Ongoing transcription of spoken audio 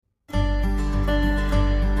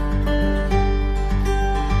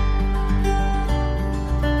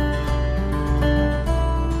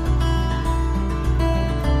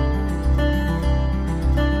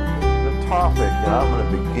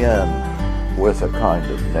with a kind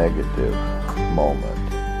of negative moment.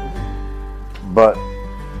 But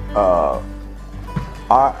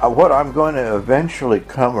what I'm going to eventually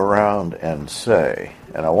come around and say,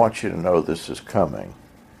 and I want you to know this is coming,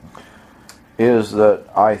 is that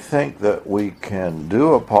I think that we can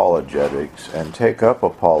do apologetics and take up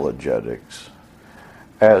apologetics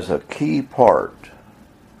as a key part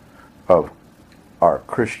of our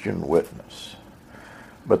Christian witness.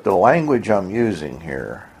 But the language I'm using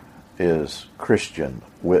here is Christian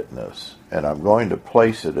witness, and I'm going to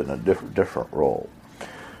place it in a different role.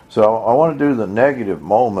 So I want to do the negative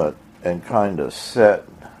moment and kind of set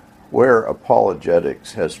where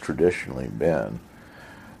apologetics has traditionally been,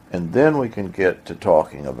 and then we can get to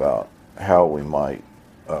talking about how we might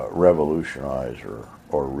revolutionize or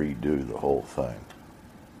redo the whole thing.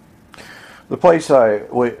 The place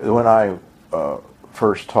when I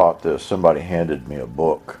first taught this, somebody handed me a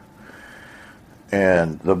book,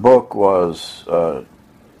 and the book was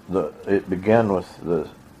it began with the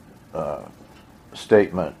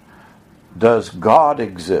statement, "Does God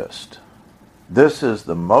exist? This is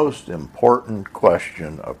the most important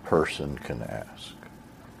question a person can ask."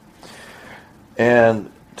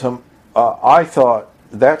 And I thought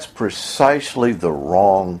that's precisely the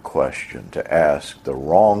wrong question to ask, the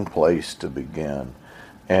wrong place to begin.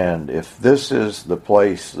 And if this is the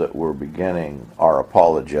place that we're beginning our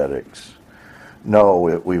apologetics, no,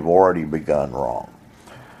 we've already begun wrong.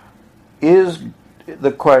 Is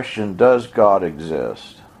the question, does God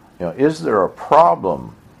exist? Is there a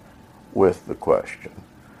problem with the question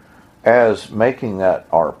as making that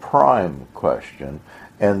our prime question,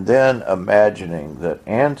 and then imagining that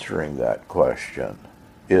answering that question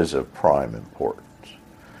is of prime importance?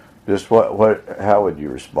 Just how would you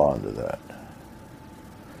respond to that?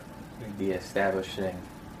 We'd be establishing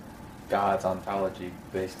God's ontology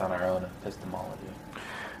based on our own epistemology.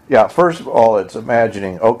 Yeah, first of all, it's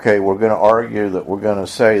imagining, okay, we're going to argue that we're going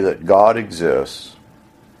to say that God exists,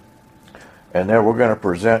 and then we're going to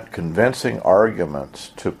present convincing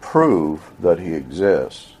arguments to prove that he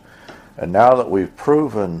exists. And now that we've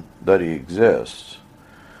proven that he exists,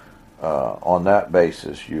 on that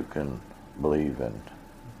basis you can believe in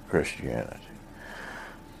Christianity.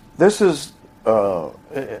 This is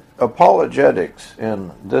apologetics,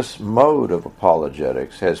 in this mode of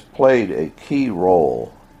apologetics, has played a key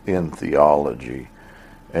role in theology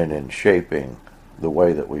and in shaping the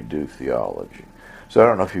way that we do theology. So I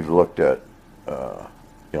don't know if you've looked at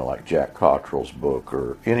like Jack Cottrell's book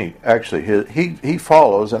or any. Actually, he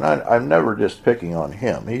follows, and I'm never just picking on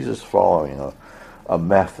him. He's just following a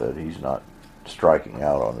method. He's not striking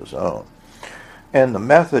out on his own. And the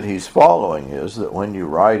method he's following is that when you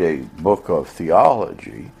write a book of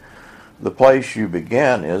theology, the place you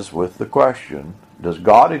begin is with the question, does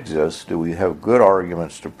God exist? Do we have good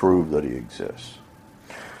arguments to prove that he exists?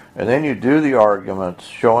 And then you do the arguments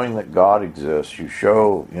showing that God exists. You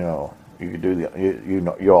show, you could do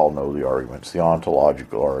you all know the arguments, the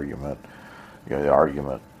ontological argument, the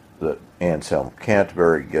argument that Anselm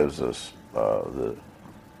Canterbury gives us, the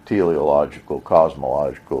teleological,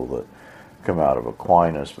 cosmological that come out of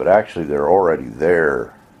Aquinas, but actually they're already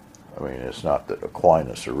there. I mean, it's not that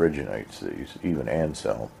Aquinas originates these. Even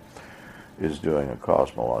Anselm is doing a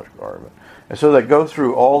cosmological argument. And so they go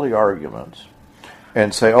through all the arguments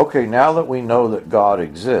and say, okay, now that we know that God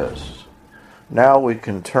exists, now we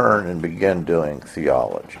can turn and begin doing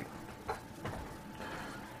theology.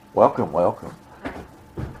 Welcome, welcome.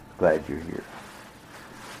 Glad you're here.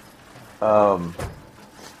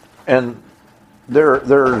 And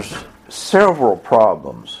there's several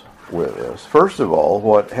problems with this. First of all,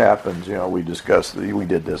 what happens, we discussed, we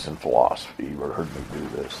did this in philosophy, you heard me do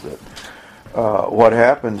this, that what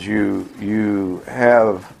happens, you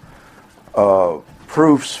have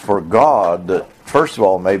proofs for God that, first of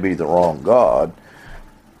all, may be the wrong God,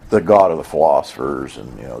 the God of the philosophers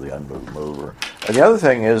and, the unmoved mover. And the other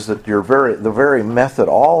thing is that the very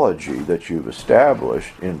methodology that you've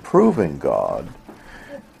established in proving God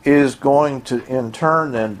is going to, in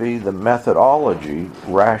turn, then be the methodology,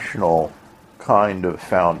 rational kind of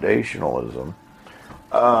foundationalism.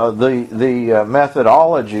 The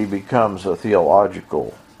methodology becomes a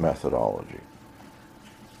theological methodology.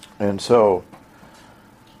 And so,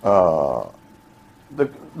 how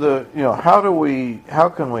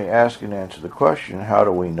can we ask and answer the question, how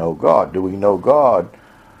do we know God? Do we know God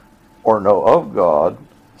or know of God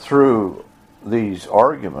through these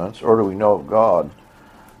arguments, or do we know of God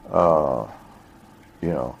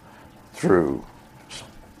through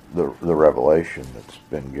the revelation that's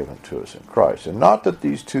been given to us in Christ? And not that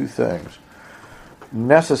these two things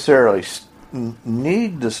necessarily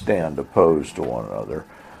need to stand opposed to one another,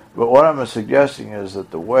 But what I'm suggesting is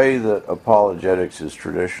that the way that apologetics is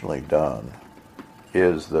traditionally done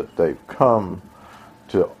is that they've come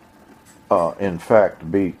to, in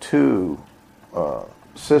fact, be two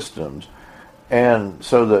systems, and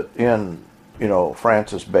so that in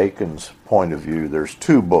Francis Bacon's point of view, there's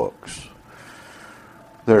two books.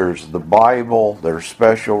 There's the Bible, there's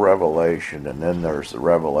special revelation, and then there's the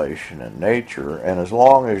revelation in nature. And as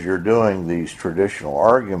long as you're doing these traditional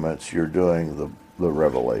arguments, you're doing the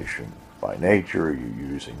revelation by nature,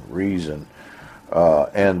 you're using reason.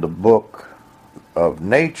 And the book of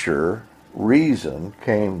nature, reason,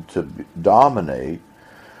 came to dominate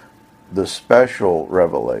the special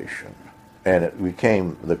revelation. And it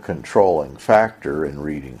became the controlling factor in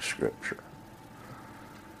reading Scripture.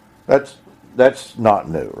 That's not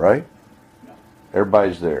new, right? No.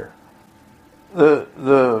 Everybody's there.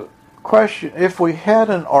 The question, if we had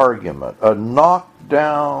an argument, a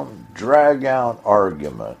knockdown, drag-out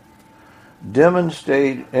argument,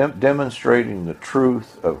 demonstrating the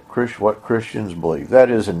truth of what Christians believe, that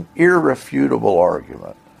is an irrefutable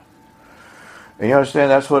argument. And you understand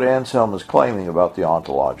that's what Anselm is claiming about the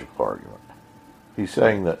ontological argument. He's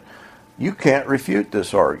saying that you can't refute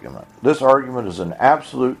this argument. This argument is an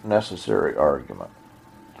absolute necessary argument.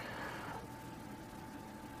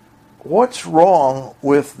 What's wrong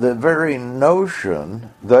with the very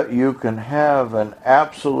notion that you can have an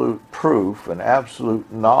absolute proof, an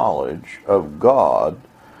absolute knowledge of God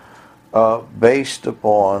based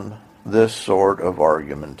upon this sort of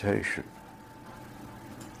argumentation?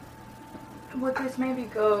 Would this maybe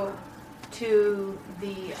go to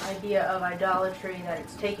the idea of idolatry, that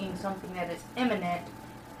it's taking something that is immanent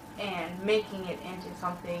and making it into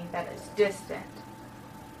something that is distant?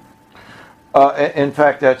 In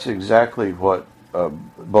fact, that's exactly what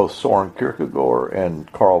both Soren Kierkegaard and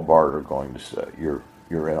Karl Barth are going to say. You're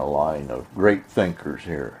in a line of great thinkers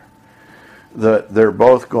here. That they're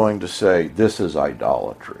both going to say this is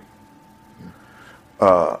idolatry.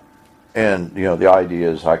 And, the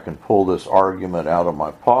idea is I can pull this argument out of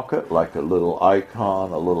my pocket like a little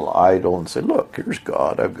icon, a little idol, and say, look, here's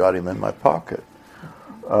God. I've got him in my pocket.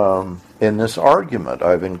 In this argument,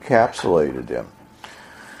 I've encapsulated him.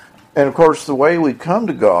 And, of course, the way we come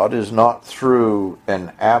to God is not through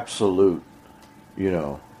an absolute,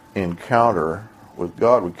 encounter with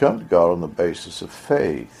God. We come to God on the basis of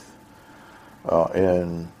faith.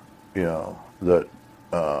 That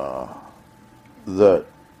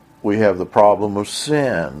we have the problem of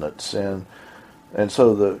sin, and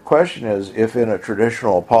so the question is, if in a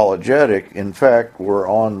traditional apologetic, in fact, we're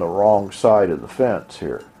on the wrong side of the fence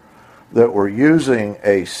here, that we're using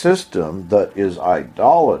a system that is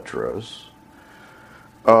idolatrous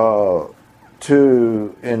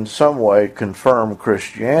to, in some way, confirm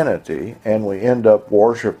Christianity, and we end up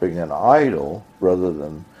worshiping an idol rather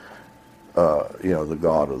than the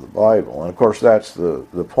God of the Bible. And of course, that's the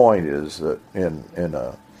point, is that in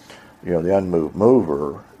the unmoved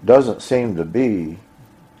mover doesn't seem to be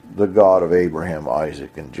the God of Abraham,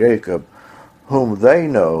 Isaac, and Jacob, whom they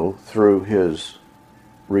know through his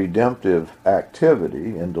redemptive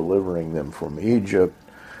activity in delivering them from Egypt,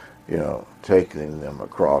 taking them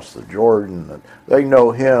across the Jordan. They know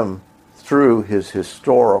him through his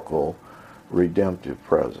historical redemptive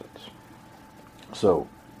presence. So,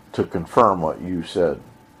 to confirm what you said,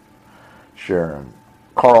 Sharon,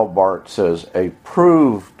 Karl Barth says a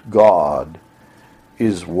proved God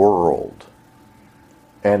is world,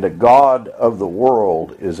 and a God of the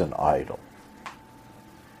world is an idol.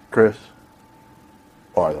 Chris?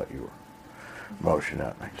 Oh, I thought you were motioning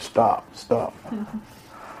at me. Stop.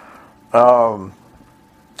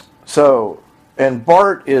 And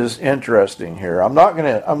Barth is interesting here. I'm not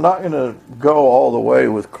gonna go all the way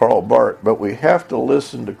with Karl Barth, but we have to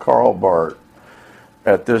listen to Karl Barth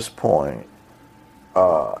at this point,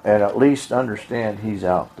 and at least understand he's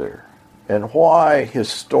out there. And why,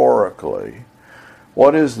 historically,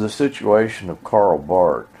 what is the situation of Karl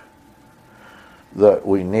Barth that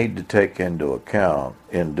we need to take into account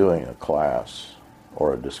in doing a class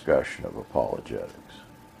or a discussion of apologetics?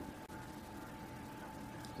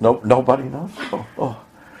 Nope, nobody knows? Oh.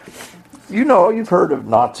 You've heard of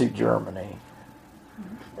Nazi Germany,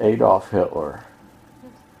 Adolf Hitler.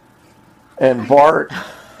 And Barth...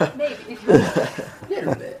 Maybe. A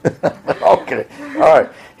little bit. Okay, all right.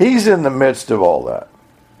 He's in the midst of all that.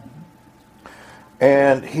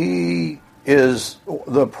 And he is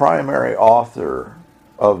the primary author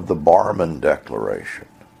of the Barmen Declaration.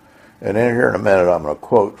 And in here in a minute, I'm going to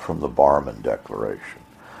quote from the Barmen Declaration.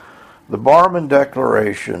 The Barmen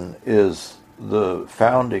Declaration is the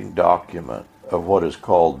founding document of what is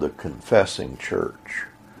called the Confessing Church.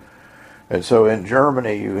 And so in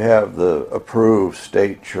Germany, you have the approved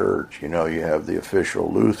state church, you have the official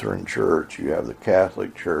Lutheran church, you have the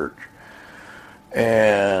Catholic church,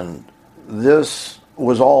 and this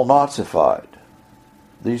was all Nazified.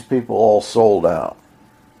 These people all sold out.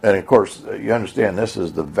 And of course, you understand this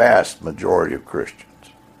is the vast majority of Christians.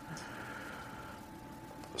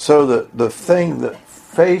 So the thing that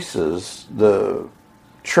faces the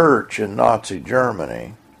church in Nazi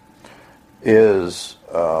Germany is,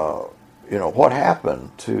 what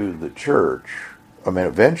happened to the church.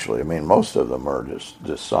 Eventually, most of them are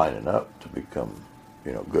just signing up to become,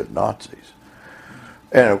 good Nazis.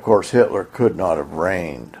 And of course, Hitler could not have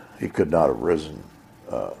reigned. He could not have risen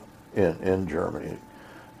in Germany,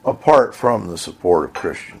 apart from the support of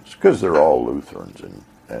Christians, because they're all Lutherans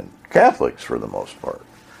and Catholics for the most part.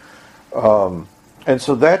 And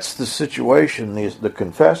so that's the situation. The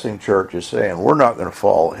confessing church is saying, we're not going to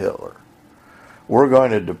follow Hitler. We're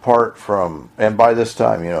going to depart from, and by this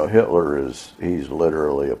time, Hitler he's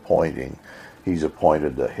literally he's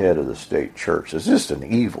appointed the head of the state church. It's just an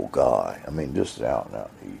evil guy. Just out and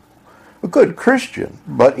out evil. A good Christian,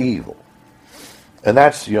 but evil. And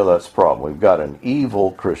that's the problem. We've got an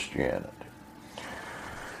evil Christianity.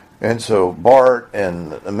 And so Barth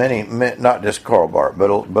and many, not just Karl Barth,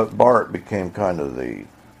 but Barth became kind of the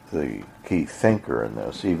key thinker in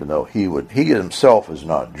this, even though he himself is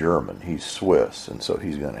not German, he's Swiss, and so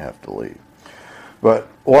he's going to have to leave. But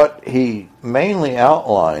what he mainly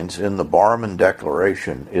outlines in the Barmen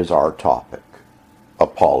Declaration is our topic,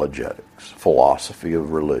 apologetics, philosophy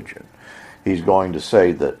of religion. He's going to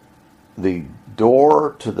say that the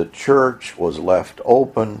door to the church was left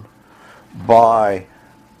open by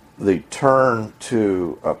the turn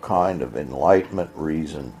to a kind of enlightenment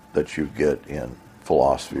reason that you get in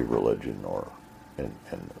philosophy of religion or in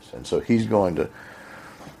this. And so he's going to,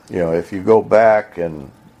 if you go back,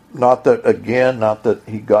 and not that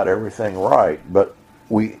he got everything right, but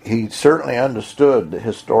he certainly understood the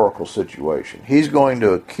historical situation. He's going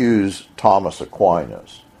to accuse Thomas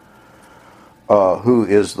Aquinas, who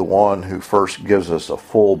is the one who first gives us a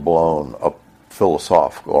full-blown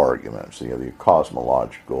philosophical arguments, the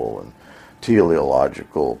cosmological and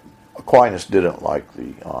teleological. Aquinas didn't like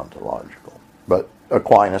the ontological, but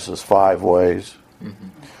Aquinas' 5 ways,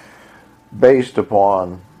 based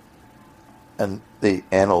upon the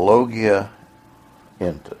analogia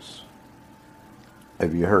entis.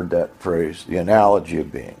 Have you heard that phrase? The analogy of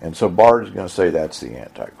being. And so Barth is going to say that's the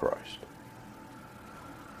Antichrist.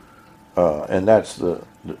 And that's the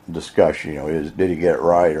discussion, did he get it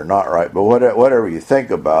right or not right? But whatever you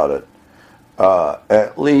think about it,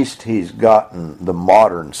 at least he's gotten the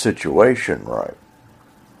modern situation right.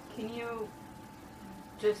 Can you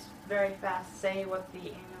just very fast say what the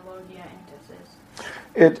analogia entis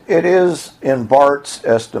is? It is, in Barth's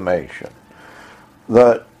estimation,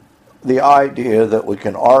 that the idea that we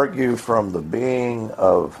can argue from the being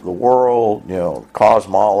of the world,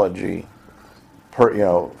 cosmology,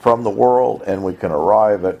 from the world, and we can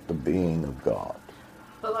arrive at the being of God.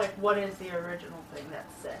 But what is the original thing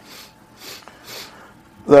that's said?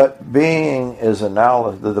 That being is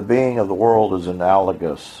that the being of the world is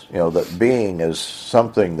analogous. That being is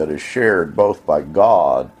something that is shared both by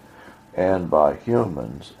God and by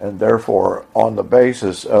humans, and therefore, on the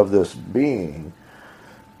basis of this being,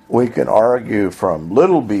 we can argue from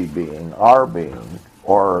little b being, our being,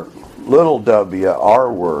 or little w,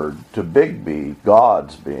 our word, to big B,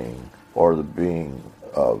 God's being, or the being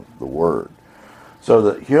of the Word. So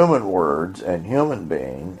that human words and human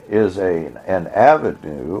being is an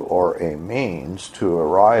avenue or a means to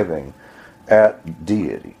arriving at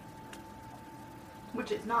deity.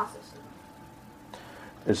 Which is Gnosticism.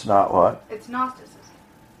 It's not what? It's Gnosticism.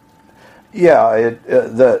 Yeah,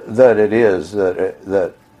 that it is.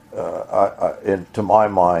 To my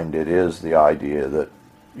mind, it is the idea that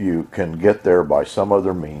you can get there by some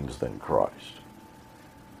other means than Christ.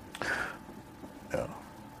 Yeah.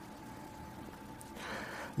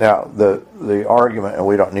 Now, the argument, and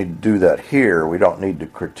we don't need to do that here, we don't need to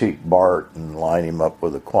critique Barth and line him up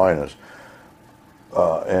with Aquinas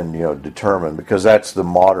and determine, because that's the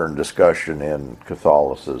modern discussion in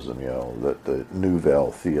Catholicism, that the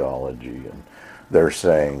Nouvelle Theology, and they're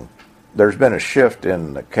saying there's been a shift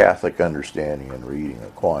in the Catholic understanding and reading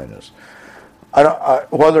Aquinas.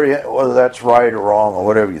 Whether that's right or wrong or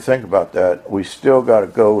whatever you think about that, we still got to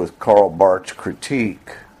go with Karl Barth's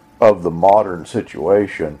critique of the modern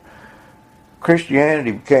situation.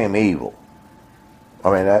 Christianity became evil.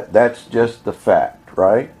 That's just the fact,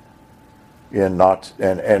 right? When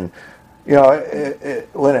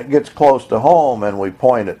it gets close to home and we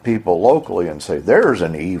point at people locally and say there's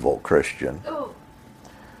an evil Christian. Oh.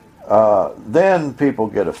 then people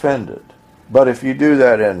get offended. But if you do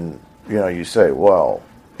that you say, well,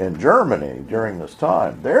 in Germany during this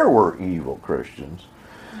time, there were evil Christians.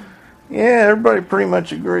 Yeah, everybody pretty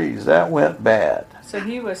much agrees that went bad. So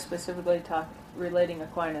he was specifically relating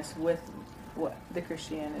Aquinas with the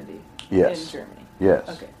Christianity in Germany. Yes.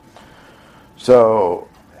 Okay. So,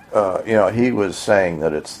 he was saying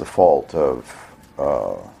that it's the fault of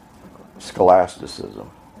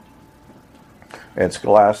scholasticism. And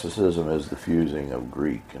scholasticism is the fusing of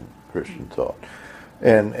Greek and Christian thought.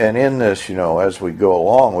 And in this, as we go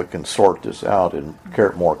along, we can sort this out in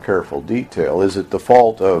more careful detail. Is it the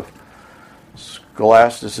fault of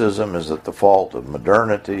scholasticism? Is it the fault of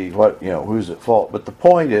modernity? Who's at fault? But the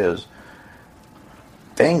point is,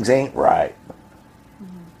 things ain't right.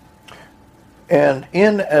 And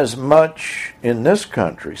in as much in this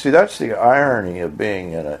country, see, that's the irony of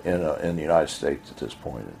being in the United States at this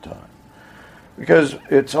point in time. Because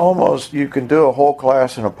it's almost, you can do a whole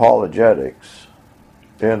class in apologetics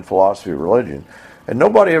in philosophy of religion, and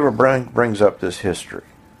nobody ever brings up this history.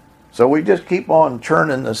 So we just keep on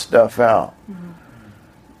churning this stuff out. Mm-hmm.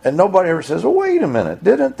 And nobody ever says, well, wait a minute,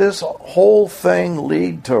 didn't this whole thing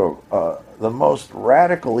lead to the most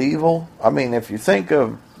radical evil? I mean, if you think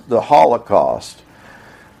of the Holocaust,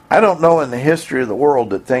 I don't know in the history of the world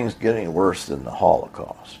that things get any worse than the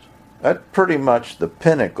Holocaust. That's pretty much the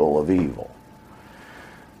pinnacle of evil.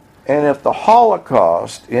 And if the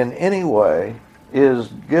Holocaust in any way is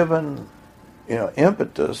given,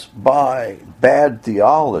 impetus by bad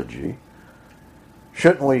theology,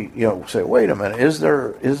 shouldn't we, say, wait a minute, is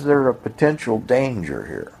there a potential danger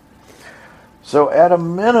here? So at a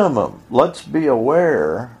minimum, let's be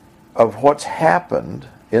aware of what's happened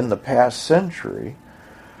in the past century,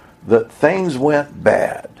 that things went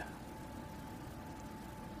bad.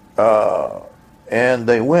 And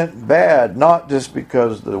they went bad not just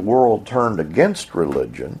because the world turned against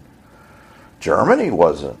religion. Germany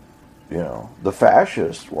wasn't, the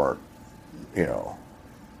fascists weren't,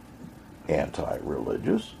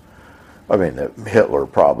 anti-religious. I mean, Hitler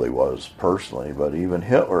probably was personally, but even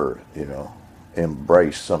Hitler,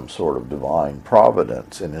 embraced some sort of divine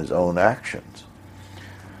providence in his own actions.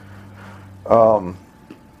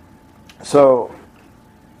 So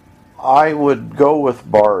I would go with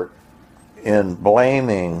Barth in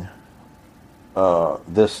blaming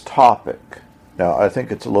this topic. Now, I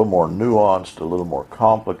think it's a little more nuanced, a little more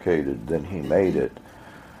complicated than he made it.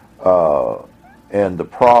 And the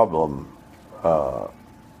problem,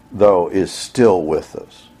 though, is still with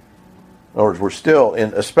us. In other words, we're still,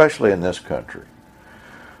 especially in this country,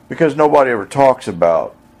 because nobody ever talks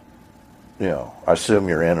about, I assume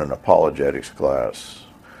you're in an apologetics class.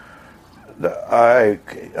 I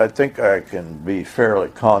think I can be fairly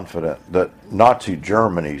confident that Nazi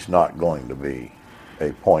Germany's not going to be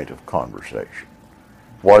a point of conversation.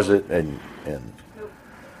 Was it? And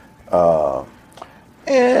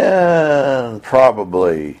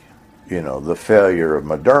probably, the failure of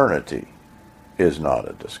modernity is not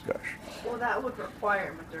a discussion. Well, that would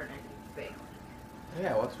require modernity failing.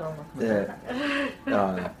 Yeah, what's wrong with that?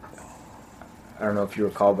 I don't know if you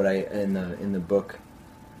recall, but in the book,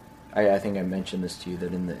 I think I mentioned this to you,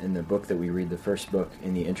 that in the book that we read, the first book,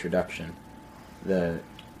 in the introduction, the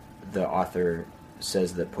author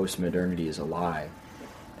says that postmodernity is a lie,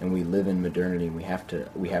 and we live in modernity, and we have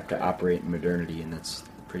to operate in modernity, and that's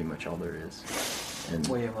pretty much all there is. And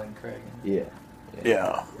William Lane Craig. Yeah.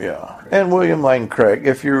 And William Lane Craig,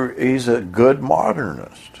 he's a good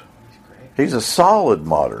modernist. He's great. He's a solid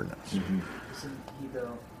modernist. Mm-hmm.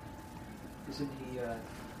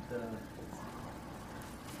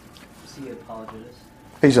 Is he apologist?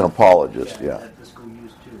 He's an apologist, yeah. That the school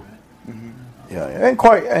used too, right? Mm-hmm. Yeah,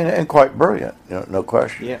 and quite brilliant, no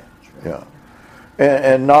question. Yeah. Yeah.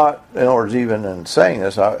 And not, in other words, even in saying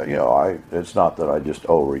this, it's not that I just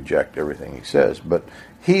reject everything he says, but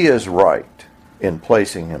he is right in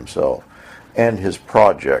placing himself and his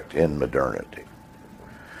project in modernity.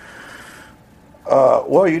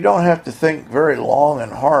 Well, you don't have to think very long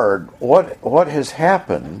and hard. What has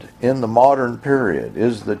happened in the modern period?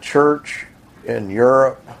 Is the church in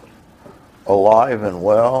Europe alive and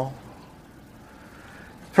well?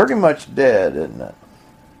 Pretty much dead, isn't it?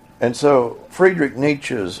 And so Friedrich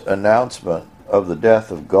Nietzsche's announcement of the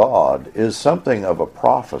death of God is something of a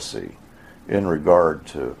prophecy in regard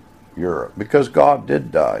to Europe, because God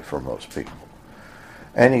did die for most people.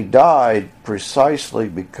 And he died precisely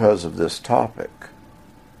because of this topic.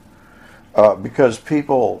 Because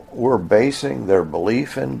people were basing their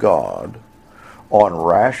belief in God on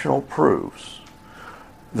rational proofs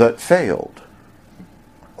that failed.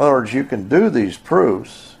 In other words, you can do these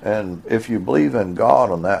proofs, and if you believe in God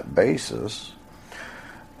on that basis,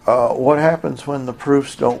 what happens when the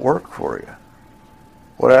proofs don't work for you?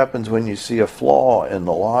 What happens when you see a flaw in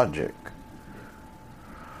the logic?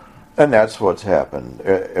 And that's what's happened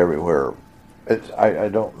everywhere. I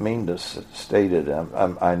don't mean to state it.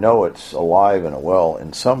 I know it's alive and well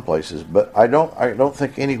in some places, but I don't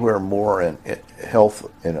think anywhere more in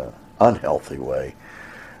an unhealthy way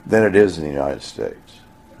than it is in the United States.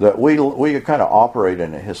 That we kind of operate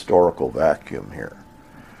in a historical vacuum here.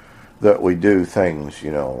 That we do things,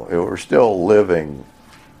 we're still living.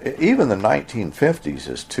 Even the 1950s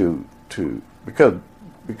is too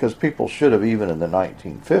because people should have, even in the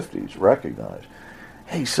 1950s, recognized,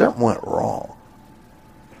 hey, something went wrong.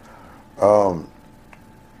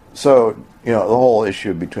 So, the whole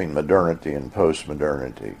issue between modernity and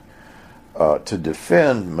post-modernity, to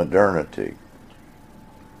defend modernity,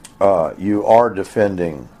 you are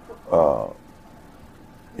defending,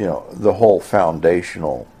 the whole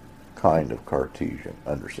foundational kind of Cartesian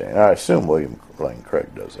understanding. I assume William Lane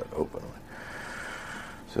Craig does that openly.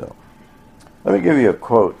 So, let me give you a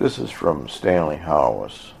quote. This is from Stanley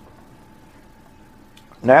Hauerwas.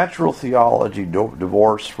 Natural theology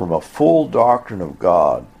divorced from a full doctrine of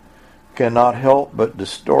God cannot help but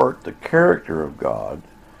distort the character of God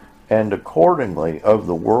and accordingly of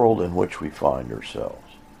the world in which we find ourselves.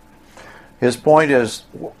 His point is,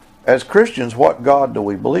 as Christians, what God do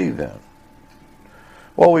we believe in?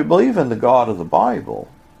 Well, we believe in the God of the Bible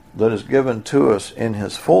that is given to us in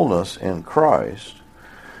His fullness in Christ,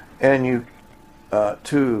 and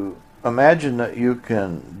to imagine that you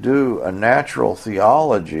can do a natural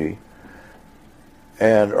theology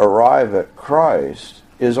and arrive at Christ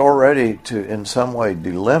is already to, in some way,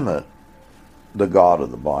 delimit the God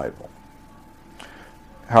of the Bible.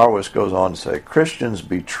 Hauerwas goes on to say, Christians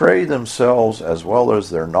betray themselves as well as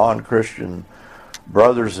their non-Christian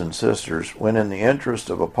brothers and sisters when, in the interest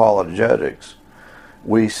of apologetics,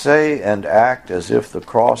 we say and act as if the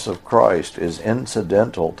cross of Christ is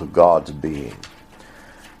incidental to God's being.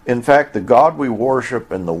 In fact, the God we worship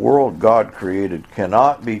and the world God created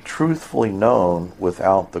cannot be truthfully known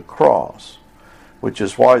without the cross, which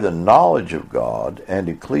is why the knowledge of God and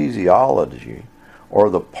ecclesiology, or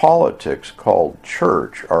the politics called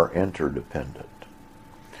church, are interdependent.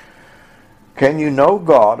 Can you know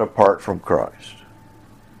God apart from Christ?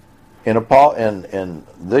 In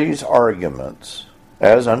these arguments,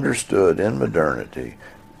 as understood in modernity,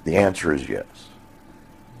 the answer is yes.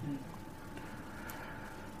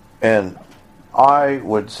 And I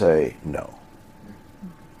would say no.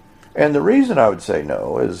 And the reason I would say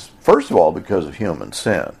no is, first of all, because of human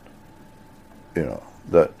sin.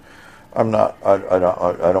 That I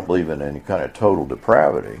don't believe in any kind of total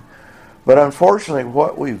depravity. But unfortunately,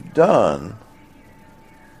 what we've done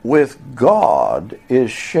with God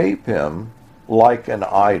is shape Him like an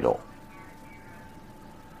idol.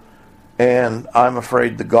 And I'm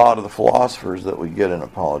afraid the God of the philosophers that we get in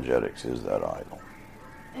apologetics is that idol.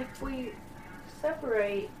 If we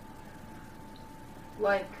separate,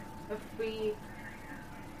 if we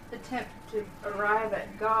attempt to arrive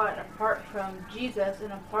at God apart from Jesus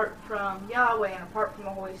and apart from Yahweh and apart from the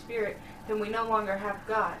Holy Spirit, then we no longer have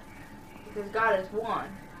God. Because God is one.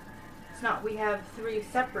 It's not we have three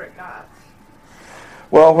separate gods.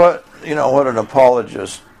 Well, what an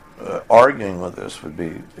apologist arguing with this would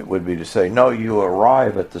be to say, no, you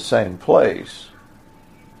arrive at the same place.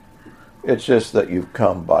 It's just that you've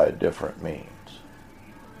come by a different means.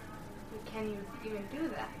 Can you even do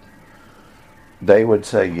that? They would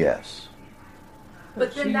say yes.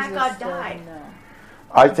 But then that God died. No.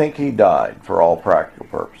 I think He died for all practical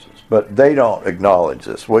purposes. But they don't acknowledge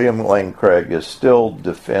this. William Lane Craig is still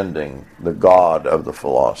defending the God of the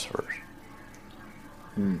philosophers.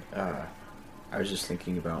 I was just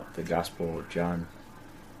thinking about the Gospel of John,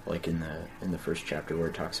 like in the first chapter where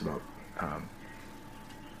it talks about,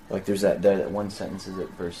 there's that one sentence, is it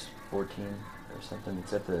verse 14 or something?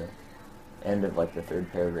 It's at the end of the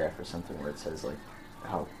third paragraph or something, where it says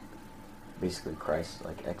how basically Christ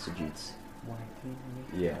exegetes.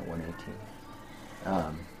 118. Yeah, 118.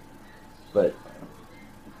 But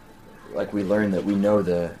we learn that we know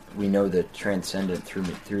the transcendent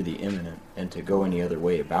through the immanent, and to go any other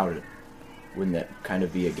way about it, wouldn't that kind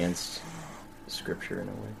of be against Scripture in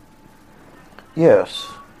a way?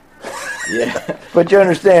 Yes. Yeah. But you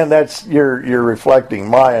understand you're reflecting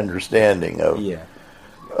my understanding of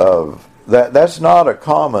that. That's not a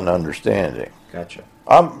common understanding. Gotcha.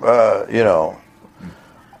 I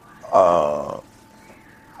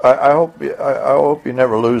hope you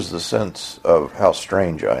never lose the sense of how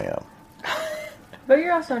strange I am. But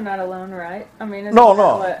you're also not alone, right? I mean, isn't No, that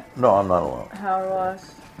no, what no, I'm not alone.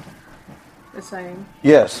 Hauerwas is saying?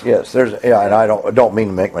 Yes, there's and I don't mean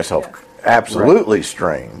to make myself absolutely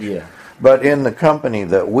strange. Yeah. But in the company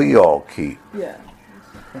that we all keep, Yeah.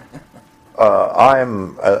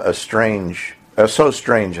 I'm a strange, so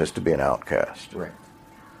strange as to be an outcast. Right.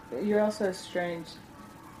 You're also strange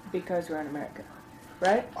because we're in America,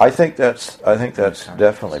 right? I think that's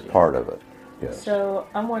definitely part of it. Yes. So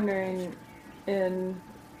I'm wondering, in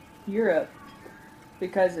Europe,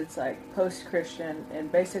 because it's like post-Christian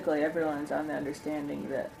and basically everyone's on the understanding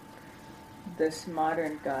that this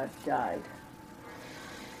modern God died,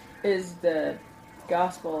 is the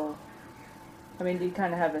gospel, I mean, do you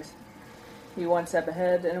kind of have you one step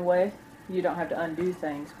ahead in a way? You don't have to undo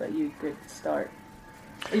things, but you could start.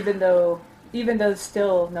 Even though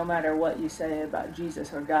still, no matter what you say about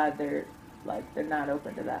Jesus or God, they're not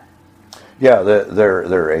open to that. Yeah,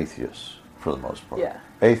 they're atheists for the most part. Yeah.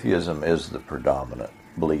 Atheism is the predominant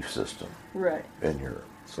belief system Right. in Europe.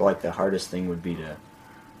 So, like, the hardest thing would be to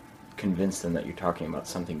convince them that you're talking about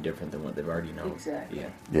something different than what they've already known. Exactly. Yeah.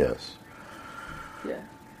 Yes. Yeah.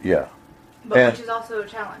 Yeah. But And- which is also a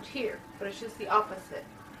challenge here. But it's just the opposite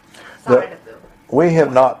The- side of the. We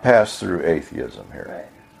have not passed through atheism here. Right.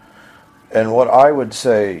 And what I would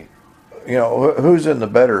say, who's in the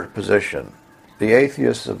better position? The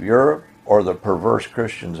atheists of Europe or the perverse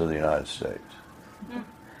Christians of the United States?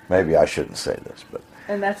 Maybe I shouldn't say this, but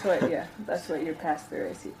And that's what you're past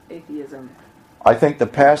through atheism. I think the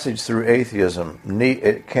passage through atheism,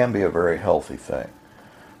 it can be a very healthy thing.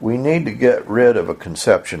 We need to get rid of a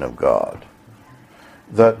conception of God.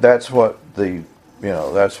 That's what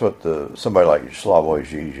somebody like Slavoj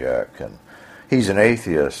Žižek, and he's an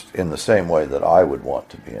atheist in the same way that I would want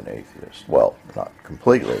to be an atheist. Well, not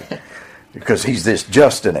completely, because he's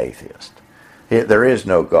just an atheist. There is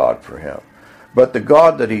no God for him. But the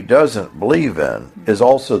God that he doesn't believe in is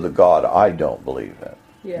also the God I don't believe in.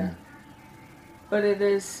 Yeah. But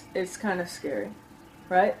it's kind of scary,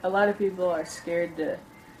 right? A lot of people are scared to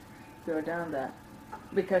go down that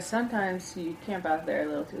because sometimes you camp out there a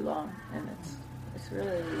little too long, and it's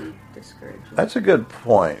really discouraging. That's a good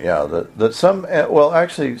point. Yeah, that some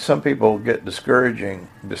some people get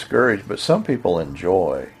discouraged, but some people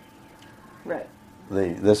enjoy. Right.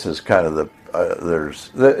 This is kind of the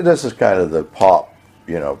pop.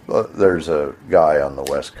 There's a guy on the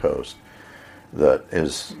West Coast that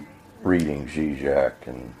is reading Zizek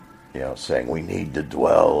and saying we need to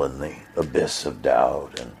dwell in the abyss of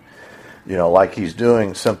doubt, and like he's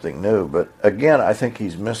doing something new. But again, I think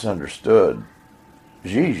he's misunderstood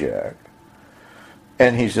Zizek,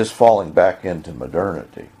 and he's just falling back into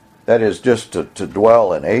modernity. That is, just to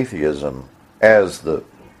dwell in atheism as it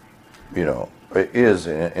is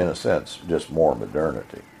in a sense just more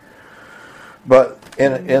modernity. But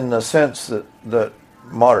in the sense that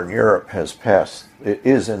modern Europe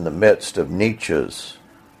is in the midst of Nietzsche's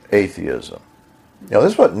atheism.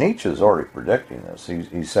 This is what Nietzsche is already predicting this.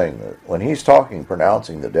 He's saying that when he's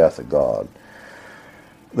pronouncing the death of God,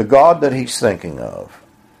 the God that he's thinking of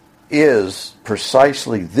is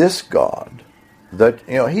precisely this God that,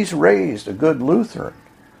 he's raised a good Lutheran.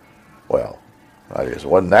 Well, I guess it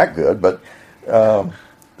wasn't that good, but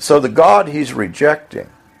so the God he's rejecting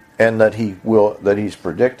and that he's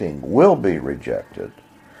predicting will be rejected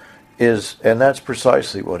and that's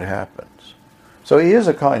precisely what happens. So he is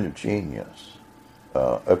a kind of genius,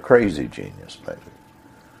 a crazy genius maybe.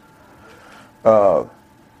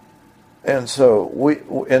 And so we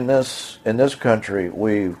in this country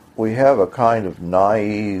we have a kind of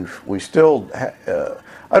naive. We still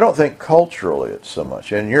I don't think culturally it's so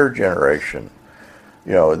much in your generation.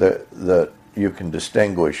 That you can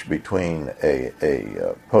distinguish between a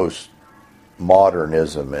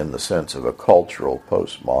postmodernism in the sense of a cultural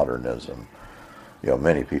postmodernism.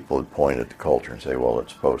 Many people would point at the culture and say, well,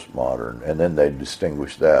 it's postmodern, and then they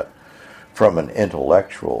distinguish that from an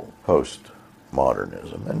intellectual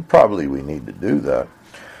postmodernism, and probably we need to do that.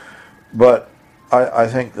 But I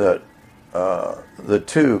think that the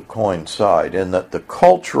two coincide in that the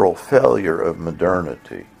cultural failure of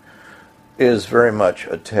modernity is very much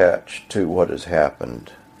attached to what has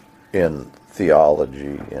happened in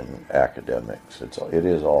theology, in academics. It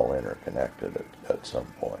is all interconnected at some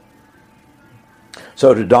point.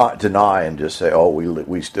 So to deny and just say, oh,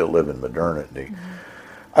 we still live in modernity,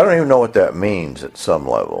 I don't even know what that means at some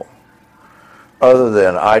level, other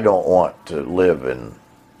than I don't want to live in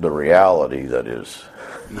the reality that is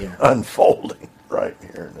unfolding right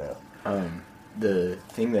here now. The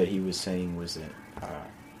thing that he was saying was that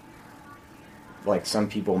like some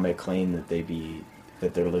people may claim that they're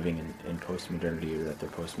living in postmodernity or that they're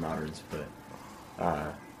postmoderns, but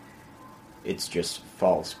it's just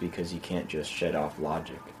false because you can't just shed off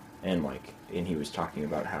logic. And he was talking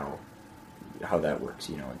about how that works,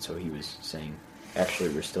 and so he was saying, actually,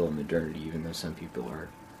 we're still in modernity, even though some people are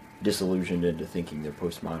disillusioned into thinking they're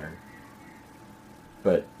postmodern.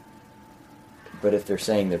 But if they're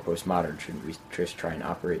saying they're postmodern, shouldn't we just try and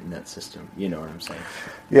operate in that system? You know what I'm saying?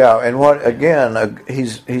 Yeah, and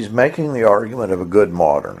he's making the argument of a good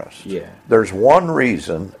modernist. Yeah. There's one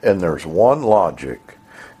reason and there's one logic,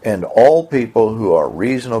 and all people who are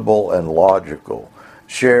reasonable and logical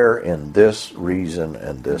share in this reason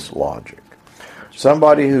and this logic.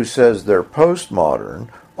 Somebody who says they're postmodern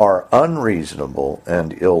are unreasonable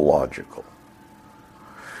and illogical.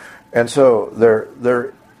 And so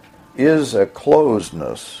there is a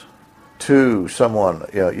closeness to someone.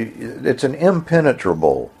 It's an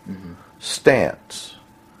impenetrable stance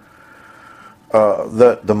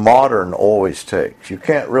that the modern always takes. You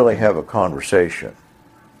can't really have a conversation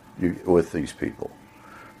with these people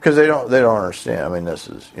because they don't understand. I mean, this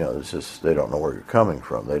is they don't know where you're coming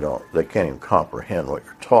from. They can't even comprehend what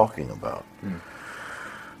you're talking about.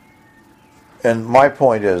 And my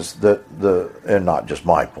point is that and not just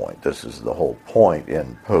my point, this is the whole point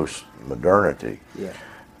in post-modernity,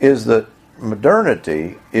 is that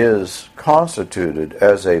modernity is constituted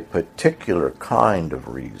as a particular kind of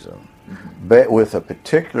reason, with a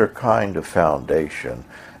particular kind of foundation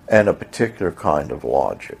and a particular kind of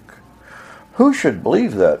logic. Who should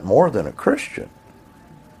believe that more than a Christian?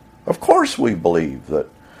 Of course we believe that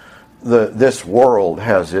this world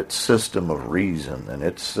has its system of reason and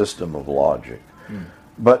its system of logic.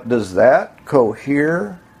 But does that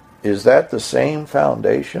cohere? Is that the same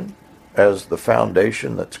foundation as the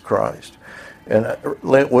foundation that's Christ? And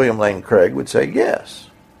William Lane Craig would say yes.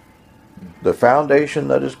 The foundation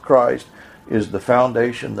that is Christ is the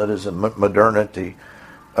foundation that is a modernity,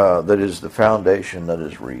 that is the foundation that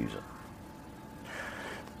is reason.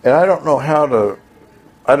 And I don't know how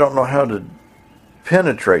to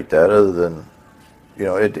penetrate that other than,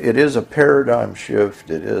 it is a paradigm shift.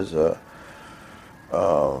 It is a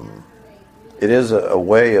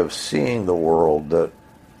way of seeing the world that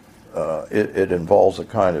it involves a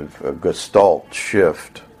kind of a Gestalt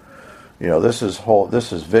shift. This is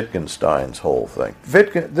Wittgenstein's whole thing.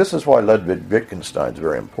 This is why Ludwig Wittgenstein is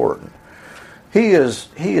very important. He is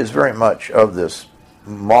very much of this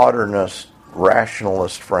modernist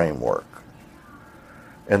rationalist framework,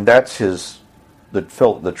 and that's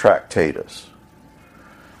the Tractatus.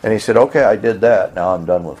 And he said, okay, I did that, now I'm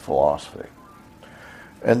done with philosophy.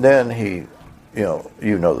 And then he,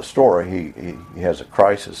 the story, he has a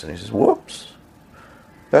crisis, and he says, whoops,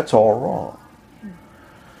 that's all wrong.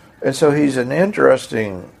 And so he's an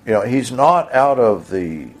interesting, he's not out of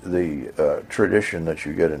the tradition that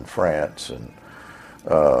you get in France and,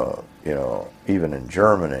 even in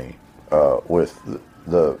Germany, with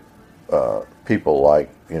the people like,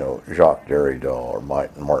 Jacques Derrida or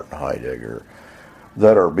Martin Heidegger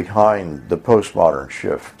that are behind the postmodern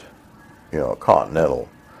shift, continental.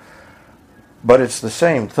 But it's the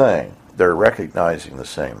same thing. They're recognizing the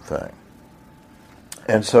same thing.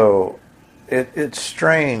 And so it's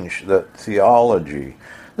strange that theology,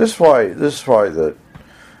 this is why that,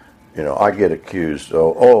 I get accused,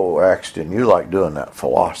 Axton, you like doing that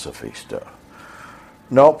philosophy stuff.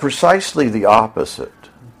 No, precisely the opposite.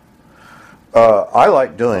 I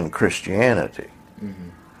like doing Christianity. Mm-hmm.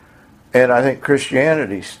 And I think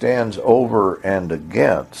Christianity stands over and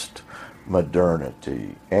against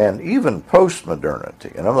modernity and even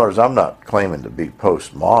postmodernity. In other words, I'm not claiming to be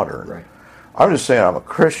postmodern. Right. I'm just saying I'm a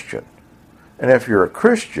Christian. And if you're a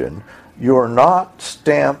Christian, you're not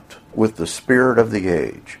stamped with the spirit of the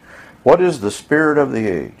age. What is the spirit of the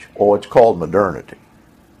age? Oh, it's called modernity.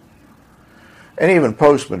 And even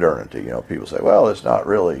post-modernity, people say, well, it's not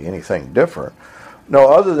really anything different. No,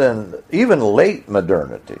 other than even late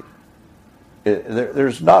modernity.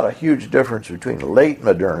 There's not a huge difference between late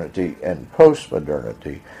modernity and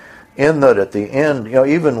post-modernity in that at the end,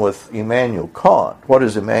 even with Immanuel Kant, what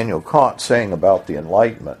is Immanuel Kant saying about the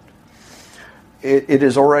Enlightenment? It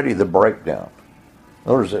is already the breakdown.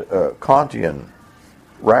 In other words, Kantian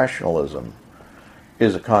rationalism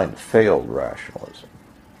is a kind of failed rationalism.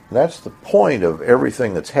 And that's the point of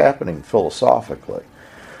everything that's happening philosophically.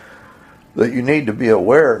 That you need to be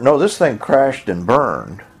aware, no, this thing crashed and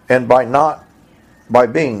burned, and by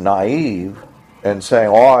being naive and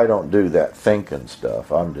saying, I don't do that thinking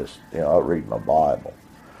stuff. I'm just, I read my Bible.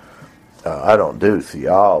 I don't do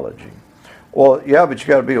theology. Well, yeah, but you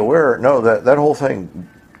got to be aware, no, that whole thing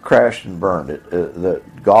crashed and burned. That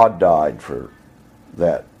God died for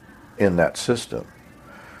that in that system.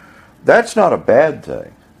 That's not a bad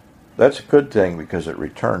thing. that's a good thing because it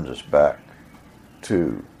returns us back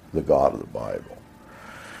to the God of the Bible.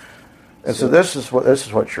 And so this is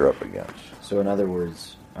what you're up against. So in other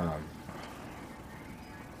words, not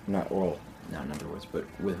in other words, but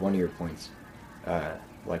with one of your points,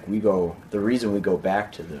 like the reason we go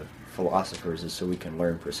back to the philosophers is so we can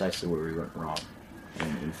learn precisely where we went wrong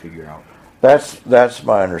and figure out. That's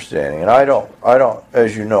my understanding, and I don't,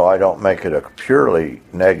 as you know, I don't make it a purely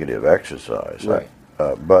negative exercise. Right.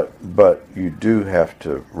 But you do have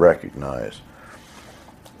to recognize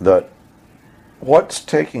that what's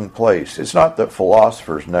taking place. It's not that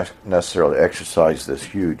philosophers necessarily exercise this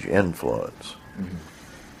huge influence,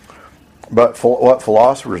 but what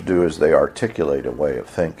philosophers do is they articulate a way of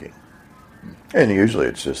thinking, and usually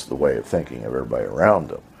it's just the way of thinking of everybody around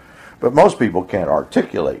them. But most people can't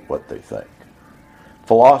articulate what they think.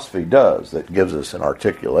 Philosophy does. That gives us an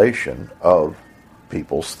articulation of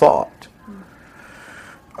people's thought.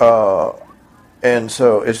 And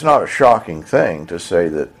so it's not a shocking thing to say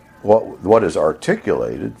that what is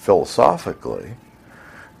articulated philosophically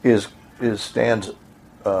stands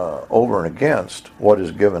over and against what is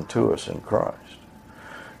given to us in Christ.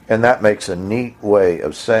 And that makes a neat way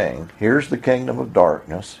of saying, here's the kingdom of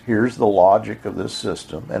darkness, here's the logic of this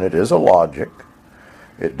system, and it is a logic,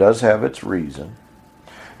 it does have its reason,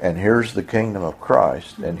 and here's the kingdom of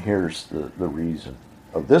Christ, and here's the reason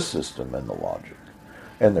of this system and the logic.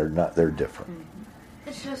 And they're different.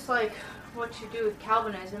 It's just like what you do with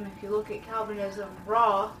Calvinism. If you look at Calvinism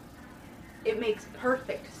raw, it makes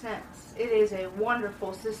perfect sense. It is a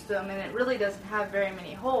wonderful system, and it really doesn't have very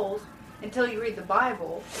many holes until you read the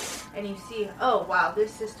Bible and you see, oh wow,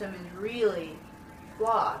 this system is really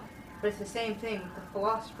flawed. But it's the same thing with the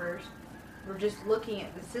philosophers. We're just looking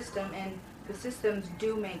at the system, and the systems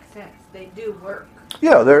do make sense. They do work.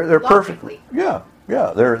 Yeah, they're perfect. Logically. Yeah,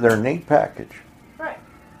 they're a neat package. Right.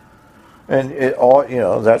 And it all,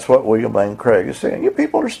 that's what William Lane Craig is saying. You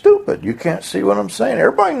people are stupid. You can't see what I'm saying.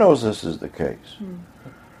 Everybody knows this is the case.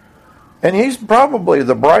 And he's probably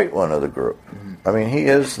the bright one of the group. I mean, he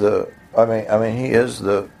is one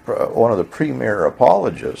of the premier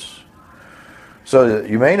apologists. So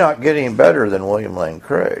you may not get any better than William Lane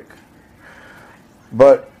Craig.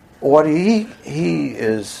 But what he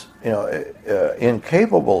is,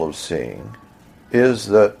 incapable of seeing is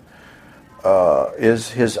that is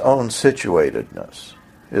his own situatedness,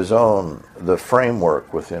 the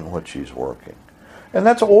framework within which he's working. And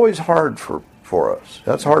that's always hard for us.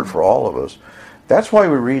 That's hard for all of us. That's why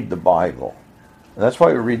we read the Bible. And that's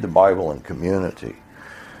why we read the Bible in community,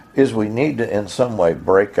 is we need to in some way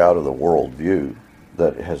break out of the worldview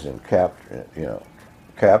that has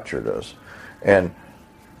captured us and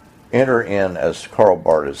enter in, as Karl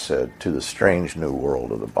Barth has said, to the strange new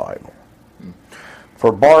world of the Bible.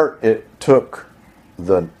 For Barth, it took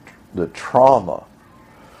the trauma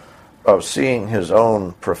of seeing his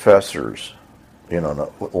own professors,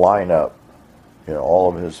 line up,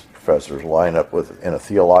 all of his professors line up in a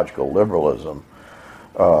theological liberalism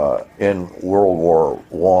in World War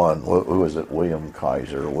I. Who was it? Wilhelm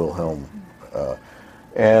Kaiser,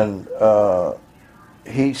 and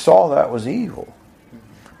he saw that was evil.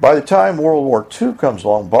 By the time World War II comes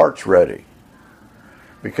along, Barth's ready,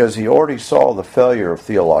 because he already saw the failure of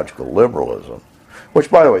theological liberalism, which,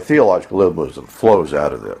 by the way, theological liberalism flows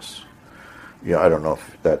out of this. I don't know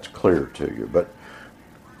if that's clear to you, but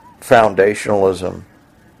foundationalism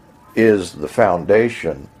is the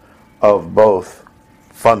foundation of both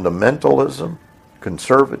fundamentalism,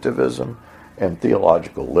 conservatism, and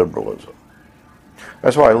theological liberalism.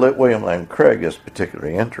 That's why William Lane Craig is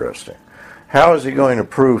particularly interesting. How is he going to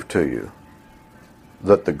prove to you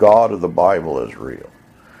that the God of the Bible is real?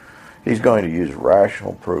 He's going to use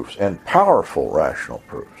rational proofs, and powerful rational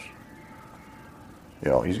proofs.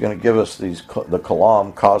 He's going to give us the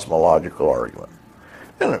Kalam cosmological argument.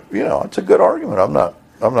 And, it's a good argument.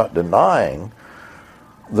 I'm not denying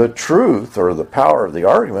the truth or the power of the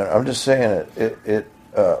argument. I'm just saying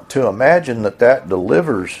to imagine that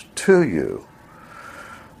delivers to you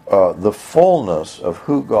the fullness of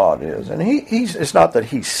who God is. And it's not that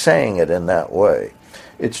he's saying it in that way.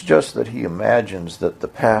 It's just that he imagines that the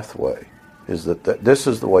pathway is that this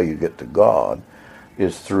is the way you get to God,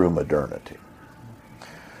 is through modernity.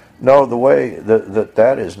 No, the way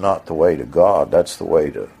that is not the way to God. That's the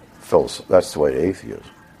way to atheism.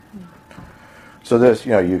 So this,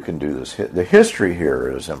 you can do this. The history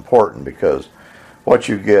here is important, because what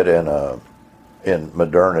you get in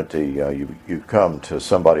modernity, you come to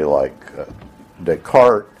somebody like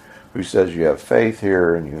Descartes, who says you have faith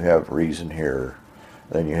here and you have reason here.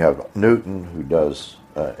 Then you have Newton, who does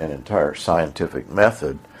an entire scientific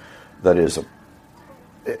method that is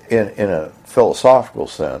in a philosophical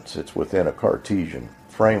sense, it's within a Cartesian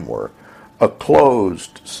framework, a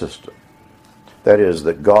closed system. That is,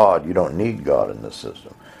 that God, you don't need God in this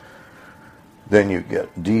system. Then you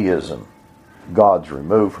get deism. God's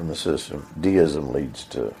removed from the system. Deism leads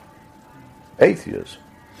to atheism.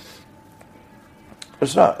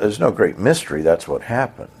 There's no great mystery. That's what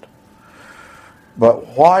happened. But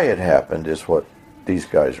why it happened is what these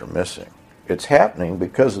guys are missing. It's happening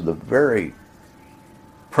because of the very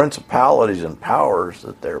principalities and powers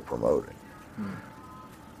that they're promoting.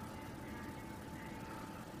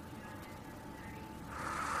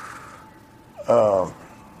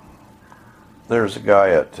 There's a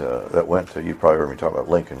guy that went to, you probably heard me talk about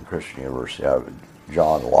Lincoln Christian University,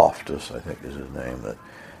 John Loftus, I think is his name, that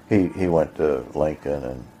he went to Lincoln,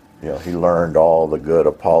 and he learned all the good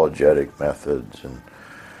apologetic methods,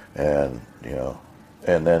 and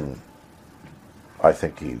then I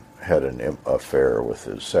think he had an affair with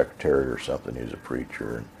his secretary or something. He was a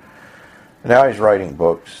preacher, and now he's writing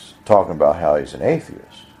books talking about how he's an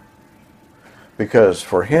atheist, because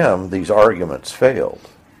for him these arguments failed.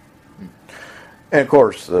 And of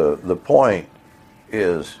course the point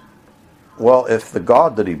is, well, if the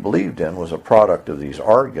God that he believed in was a product of these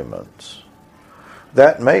arguments,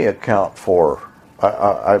 that may account for,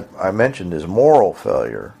 I mentioned his moral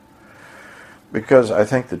failure, because I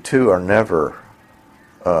think the two are never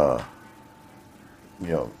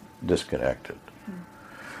disconnected.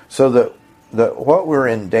 So that what we're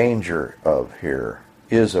in danger of here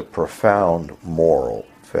is a profound moral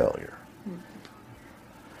failure.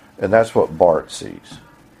 And that's what Barth sees.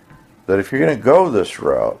 That if you're going to go this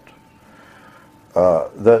route,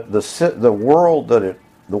 the world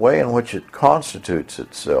the way in which it constitutes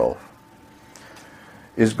itself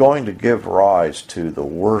is going to give rise to the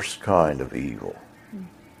worst kind of evil.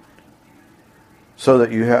 So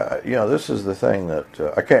that you have, this is the thing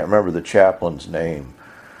that I can't remember the chaplain's name,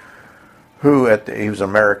 he was an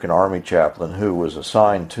American Army chaplain who was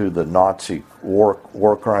assigned to the Nazi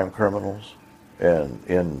war crime criminals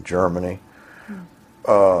in Germany.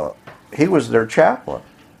 He was their chaplain,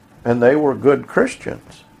 and they were good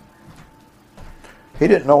Christians. He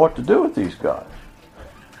didn't know what to do with these guys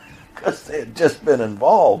because they had just been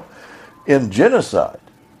involved in genocide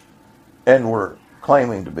and were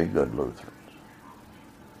claiming to be good Lutherans.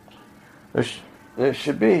 There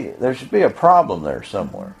should be a problem there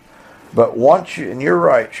somewhere. But and you're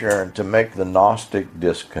right, Sharon, to make the Gnostic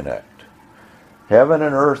disconnect. Heaven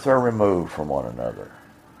and earth are removed from one another.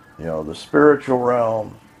 The spiritual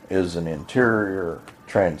realm is an interior,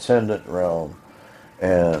 transcendent realm,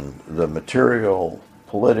 and the material,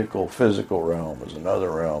 political, physical realm is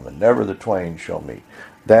another realm, and never the twain shall meet.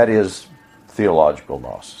 That is theological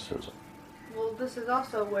Gnosticism. Well, this is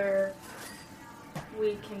also where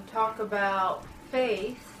we can talk about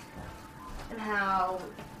faith and how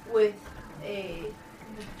with a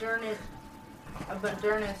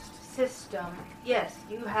modernist system, yes,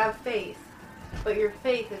 you have faith, but your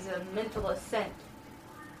faith is a mental assent,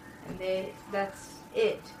 and that's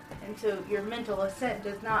it. And so your mental assent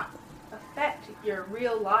does not affect your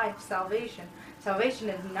real life salvation. Salvation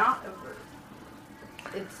is not over.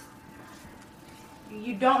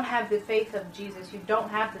 You don't have the faith of Jesus. You don't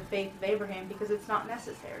have the faith of Abraham because it's not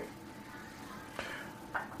necessary.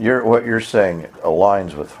 What you're saying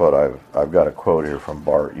aligns with what I've got a quote here from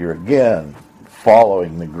Barth. You're again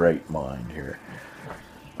following the great mind here.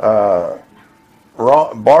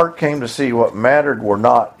 Barth came to see what mattered were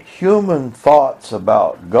not human thoughts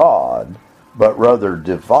about God, but rather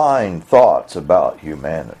divine thoughts about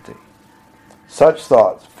humanity. Such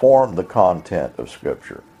thoughts form the content of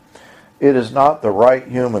Scripture. It is not the right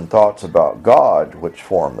human thoughts about God which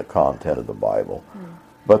form the content of the Bible,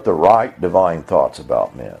 but the right divine thoughts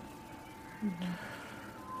about men.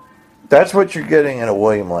 That's what you're getting in a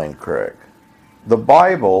William Lane Craig. The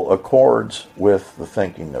Bible accords with the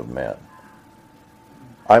thinking of men.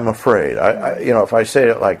 I'm afraid. If I say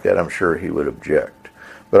it like that, I'm sure he would object.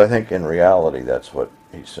 But I think in reality, that's what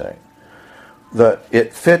he's saying. That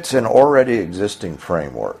it fits an already existing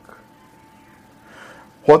framework.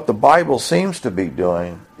 What the Bible seems to be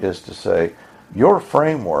doing is to say, your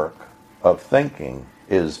framework of thinking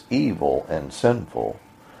is evil and sinful,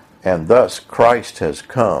 and thus Christ has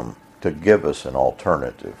come to give us an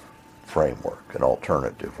alternative framework, an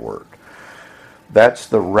alternative word. That's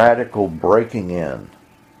the radical breaking in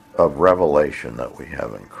of revelation that we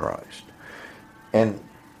have in Christ. And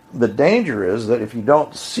the danger is that if you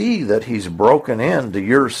don't see that he's broken into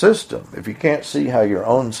your system, if you can't see how your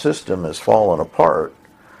own system has fallen apart,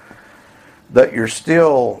 that you're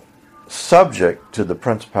still subject to the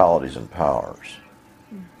principalities and powers.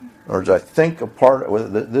 In other words, I think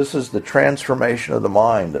this is the transformation of the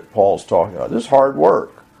mind that Paul's talking about. This is hard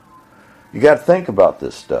work. You got to think about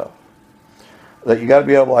this stuff. That you got to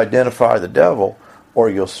be able to identify the devil, or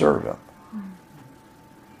you'll serve him.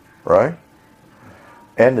 Right?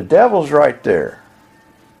 And the devil's right there.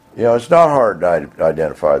 You know, it's not hard to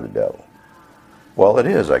identify the devil. Well, it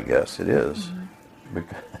is, I guess. It is.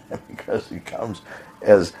 Because he comes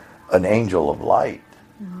as an angel of light.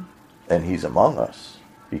 And he's among us.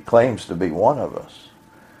 He claims to be one of us.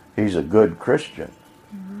 He's a good Christian.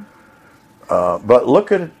 But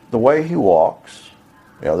look at the way he walks.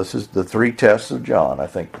 You know, this is the 3 tests of John. I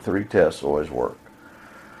think the 3 tests always work.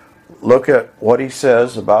 Look at what he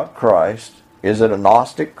says about Christ. Is it a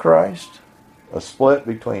Gnostic Christ? A split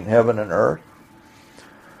between heaven and earth?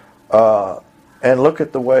 And look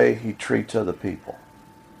at the way he treats other people.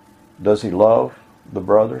 Does he love the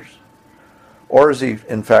brothers? Or is he,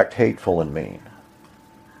 in fact, hateful and mean?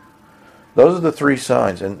 Those are the 3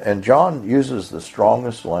 signs. And John uses the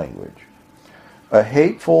strongest language. A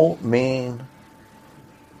hateful, mean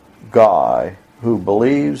guy who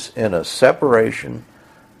believes in a separation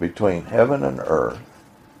between heaven and earth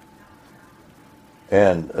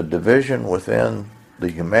and a division within the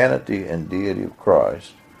humanity and deity of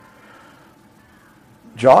Christ.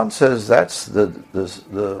 John says that's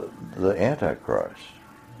the Antichrist.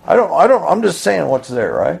 I'm just saying what's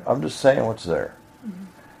there, right? I'm just saying what's there.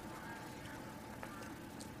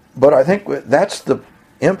 But I think that's the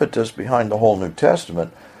impetus behind the whole New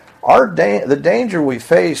Testament. The danger we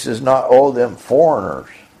face is not, them foreigners.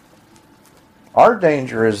 Our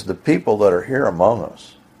danger is the people that are here among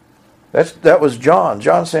us. That was John.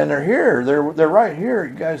 John saying they're here. They're right here.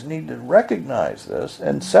 You guys need to recognize this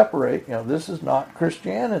and separate. You know, this is not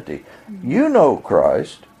Christianity. You know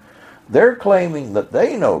Christ. They're claiming that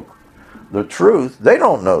they know the truth. They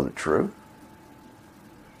don't know the truth.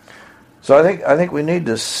 So I think we need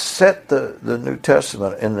to set the New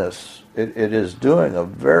Testament in this. It is doing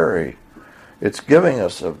it's giving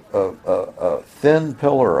us a thin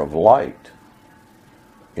pillar of light,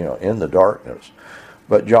 you know, in the darkness.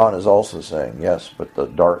 But John is also saying, yes, but the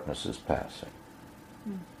darkness is passing.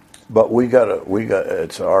 But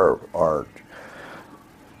it's our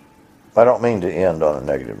I don't mean to end on a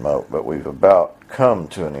negative note, but we've about come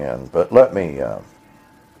to an end. But let me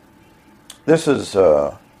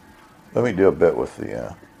do a bit with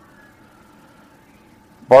the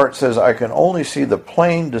Barth says, I can only see the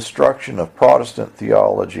plain destruction of Protestant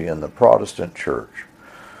theology in the Protestant church.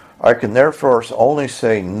 I can therefore only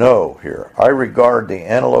say no here. I regard the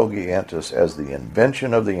Analogiantis as the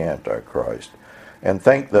invention of the Antichrist and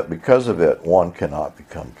think that because of it, one cannot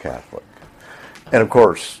become Catholic. And of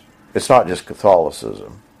course, it's not just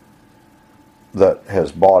Catholicism that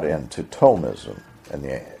has bought into Thomism and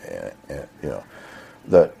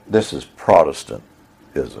that this is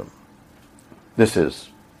Protestantism. This is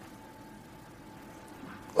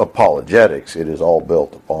apologetics. It is all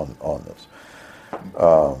built upon this.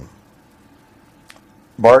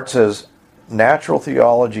 Barth says, natural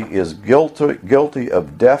theology is guilty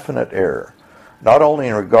of definite error, not only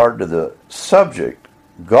in regard to the subject,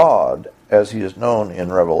 God, as he is known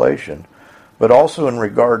in Revelation, but also in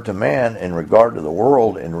regard to man, in regard to the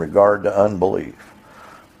world, in regard to unbelief.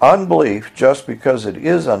 Unbelief, just because it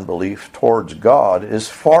is unbelief towards God, is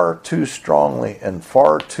far too strongly and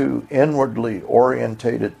far too inwardly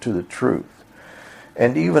orientated to the truth,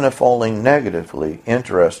 and even if only negatively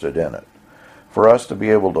interested in it, for us to be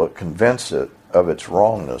able to convince it of its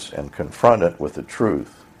wrongness and confront it with the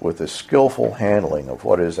truth, with a skillful handling of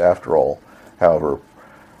what is, after all, however,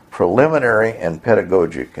 preliminary and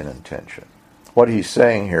pedagogic in intention. What he's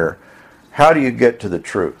saying here, how do you get to the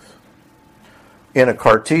truth? In a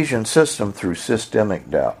Cartesian system, through systemic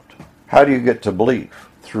doubt. How do you get to belief?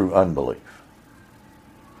 Through unbelief.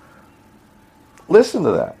 Listen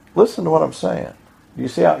to that. Listen to what I'm saying. You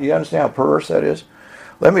understand how perverse that is?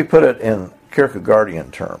 Let me put it in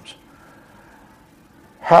Kierkegaardian terms.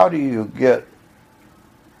 How do you get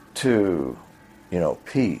to,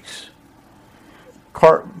 peace?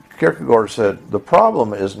 Kierkegaard said, the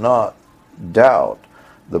problem is not doubt.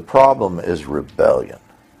 The problem is rebellion.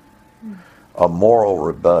 A moral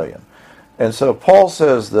rebellion. And so Paul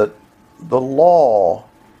says that the law,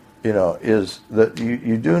 is that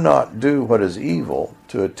you do not do what is evil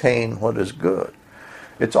to attain what is good.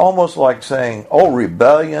 It's almost like saying,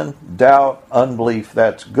 rebellion, doubt, unbelief,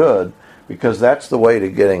 that's good, because that's the way to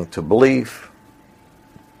getting to belief.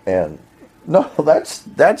 And no,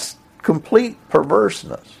 that's complete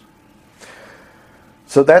perverseness.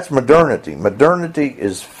 So that's modernity. Modernity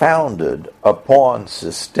is founded upon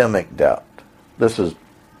systemic doubt. This is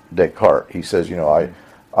Descartes. He says,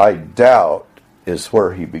 I doubt is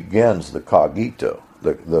where he begins the cogito,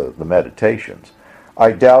 the meditations.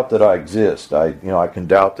 I doubt that I exist. I can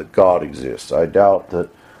doubt that God exists. I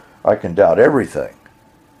can doubt everything.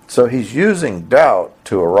 So he's using doubt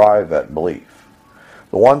to arrive at belief.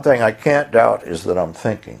 The one thing I can't doubt is that I'm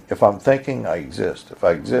thinking. If I'm thinking, I exist. If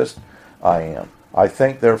I exist, I am. I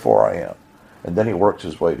think, therefore I am. And then he works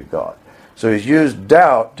his way to God. So he's used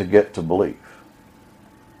doubt to get to belief.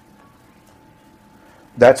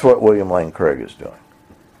 That's what William Lane Craig is doing.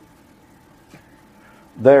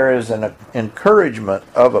 There is an encouragement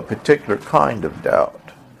of a particular kind of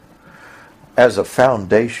doubt as a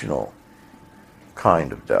foundational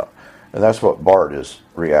kind of doubt. And that's what Barth is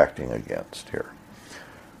reacting against here.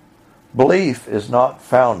 Belief is not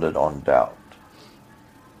founded on doubt.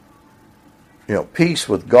 Peace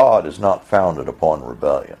with God is not founded upon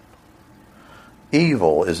rebellion.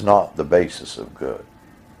 Evil is not the basis of good.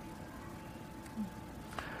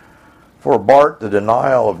 For Barth, the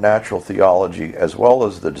denial of natural theology, as well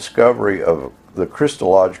as the discovery of the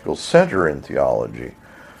Christological center in theology,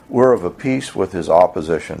 were of a piece with his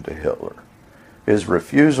opposition to Hitler. His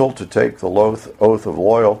refusal to take the oath of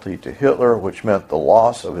loyalty to Hitler, which meant the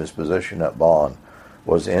loss of his position at Bonn,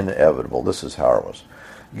 was inevitable. This is Hauerwas,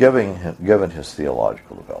 given his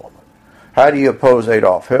theological development. How do you oppose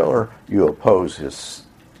Adolf Hitler? You oppose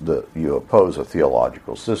a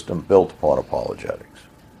theological system built upon apologetics.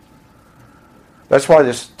 That's why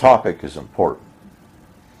this topic is important,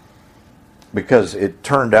 because it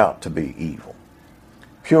turned out to be evil,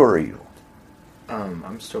 pure evil.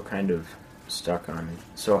 I'm still kind of stuck on it.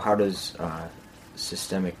 So how does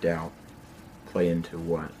systemic doubt play into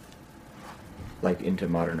what? Like into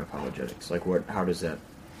modern apologetics? Like what? How does that?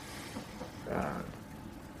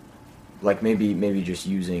 Like maybe just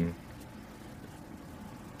using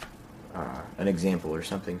an example or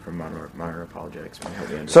something from modern apologetics might help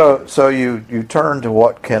me understand. So you turn to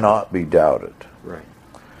what cannot be doubted. Right.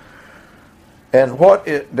 And what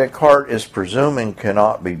Descartes is presuming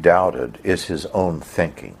cannot be doubted is his own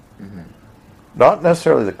thinking. Mm-hmm. Not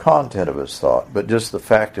necessarily the content of his thought, but just the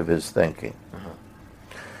fact of his thinking. Uh-huh.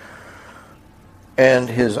 And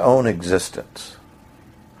his own existence.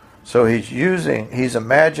 So he's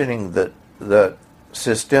imagining that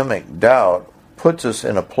systemic doubt puts us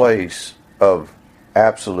in a place of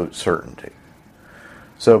absolute certainty.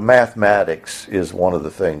 So mathematics is one of the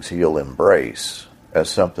things he'll embrace as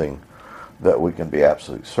something that we can be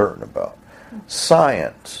absolutely certain about.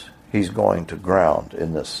 Science, he's going to ground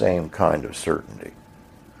in the same kind of certainty.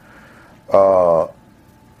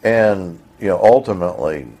 And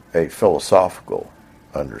ultimately a philosophical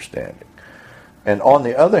understanding. And on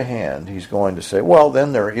the other hand, he's going to say, well,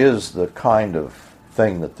 then there is the kind of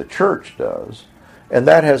thing that the church does, and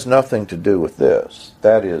that has nothing to do with this.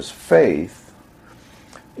 That is faith.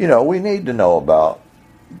 We need to know about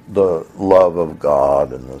the love of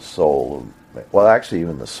God and the soul of, well, actually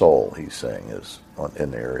even the soul, he's saying, is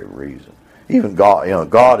in the area of reason. Even God,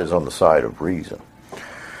 God is on the side of reason.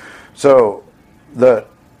 So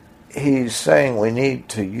he's saying we need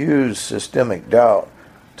to use systemic doubt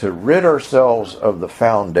to rid ourselves of the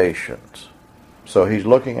foundations. So he's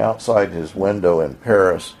looking outside his window in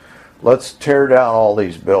Paris. Let's tear down all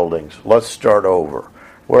these buildings. Let's start over.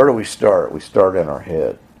 Where do we start? We start in our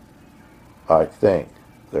head. I think,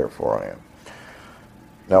 therefore I am.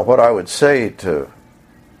 Now, what I would say to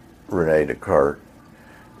René Descartes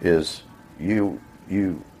is you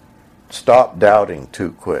stop doubting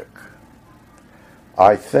too quick.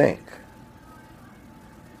 I think.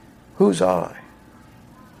 Who's I?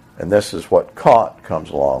 And this is what Kant comes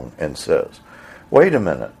along and says. Wait a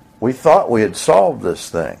minute. We thought we had solved this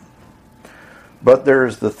thing. But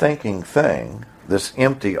there's the thinking thing, this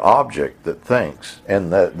empty object that thinks,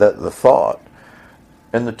 and the thought,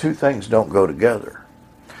 and the two things don't go together.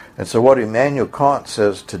 And so what Immanuel Kant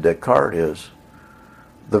says to Descartes is,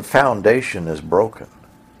 the foundation is broken.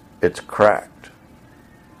 It's cracked.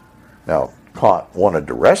 Now, Kant wanted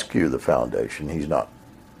to rescue the foundation. He's not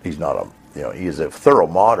he's a thorough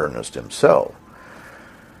modernist himself.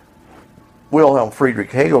 Wilhelm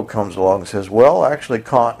Friedrich Hegel comes along and says, well, actually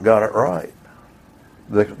Kant got it right.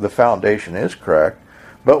 The foundation is cracked,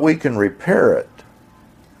 but we can repair it.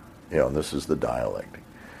 And this is the dialectic.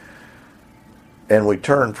 And we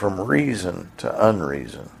turn from reason to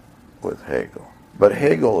unreason with Hegel. But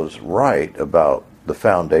Hegel is right about the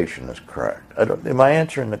foundation is cracked. Am I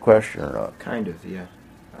answering the question or not? Kind of, yeah.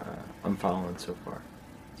 I'm following so far.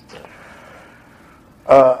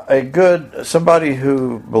 Somebody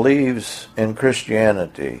who believes in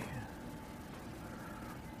Christianity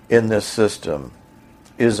in this system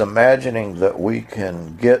is imagining that we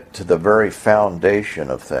can get to the very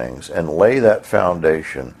foundation of things and lay that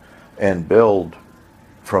foundation and build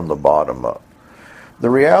from the bottom up.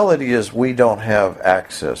 The reality is we don't have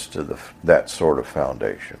access to that sort of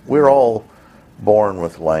foundation. We're all born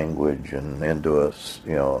with language and into a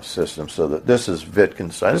system, so that this is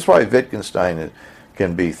Wittgenstein. That's why Wittgenstein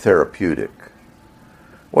can be therapeutic.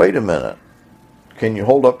 Wait a minute. Can you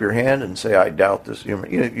hold up your hand and say, I doubt this?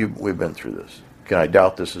 We've been through this. Can I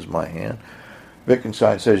doubt this is my hand?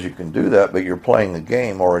 Wittgenstein says you can do that, but you're playing the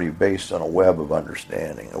game already based on a web of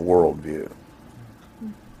understanding, a worldview.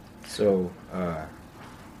 So,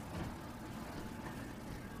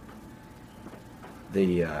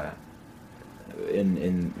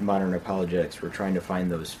 in modern apologetics, we're trying to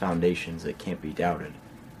find those foundations that can't be doubted.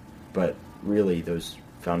 But really, those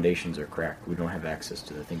foundations are cracked. We don't have access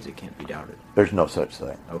to the things that can't be doubted. There's no such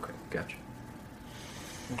thing. Okay, gotcha.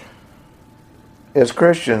 As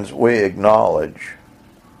Christians, we acknowledge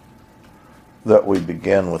that we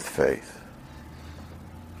begin with faith.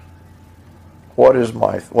 What is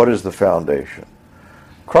the foundation?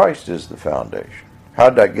 Christ is the foundation. How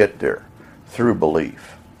did I get there? Through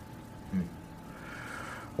belief.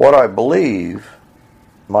 What I believe,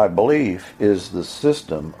 my belief, is the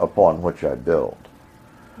system upon which I build.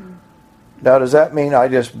 Now, does that mean I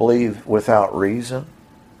just believe without reason?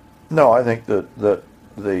 No, I think that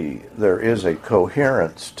there is a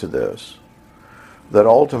coherence to this that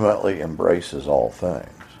ultimately embraces all things.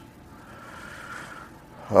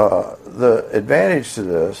 The advantage to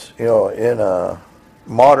this, in a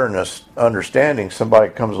modernist understanding, somebody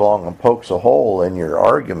comes along and pokes a hole in your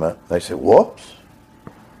argument. They say, whoops,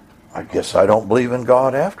 I guess I don't believe in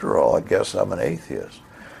God after all. I guess I'm an atheist.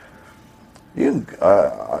 In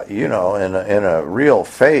a real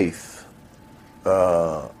faith,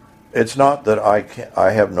 it's not that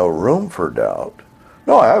I have no room for doubt.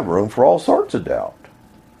 No, I have room for all sorts of doubt.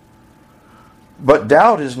 But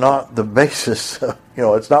doubt is not the basis.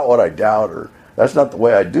 It's not what I doubt, or that's not the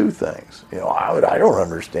way I do things. I don't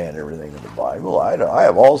understand everything in the Bible. I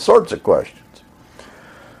have all sorts of questions.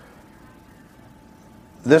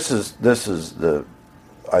 I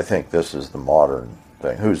think this is the modern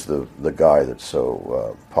thing. Who's the guy that's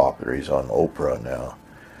so popular? He's on Oprah now.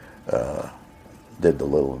 Did the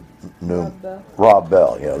little new Rob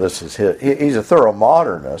Bell. This is his. He's a thorough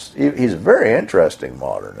modernist. He's a very interesting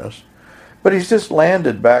modernist, but he's just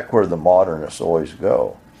landed back where the modernists always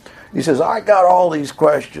go. He says, I got all these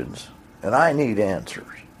questions and I need answers.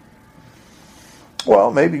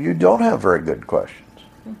 Well, maybe you don't have very good questions.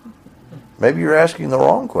 Maybe you're asking the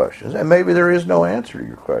wrong questions, and maybe there is no answer to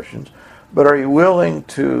your questions. But are you willing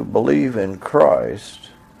to believe in Christ,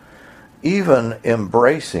 even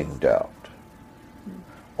embracing doubt?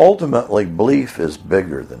 Ultimately, belief is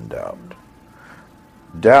bigger than doubt.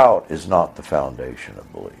 Doubt is not the foundation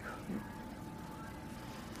of belief.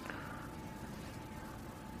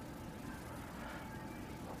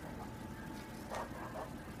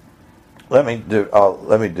 Let me do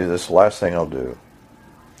this. Last thing I'll do.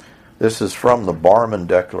 This is from the Barmen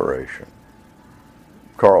Declaration.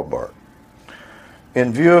 Karl Barth.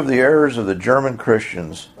 In view of the errors of the German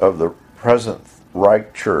Christians of the present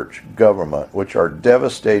Reich Church government, which are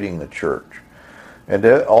devastating the Church, and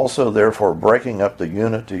also therefore breaking up the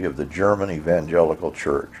unity of the German evangelical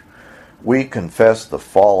Church, we confess the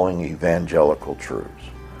following evangelical truths.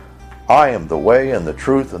 I am the way and the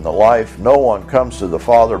truth and the life. No one comes to the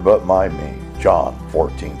Father but by me. John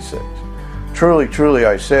 14:6. Truly, truly,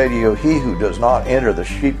 I say to you, he who does not enter the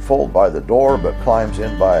sheepfold by the door, but climbs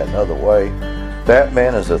in by another way, that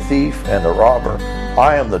man is a thief and a robber.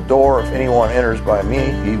 I am the door. If anyone enters by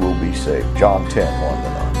me, he will be saved. John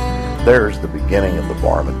 10:1-9. There's the beginning of the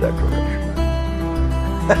Barmen Declaration.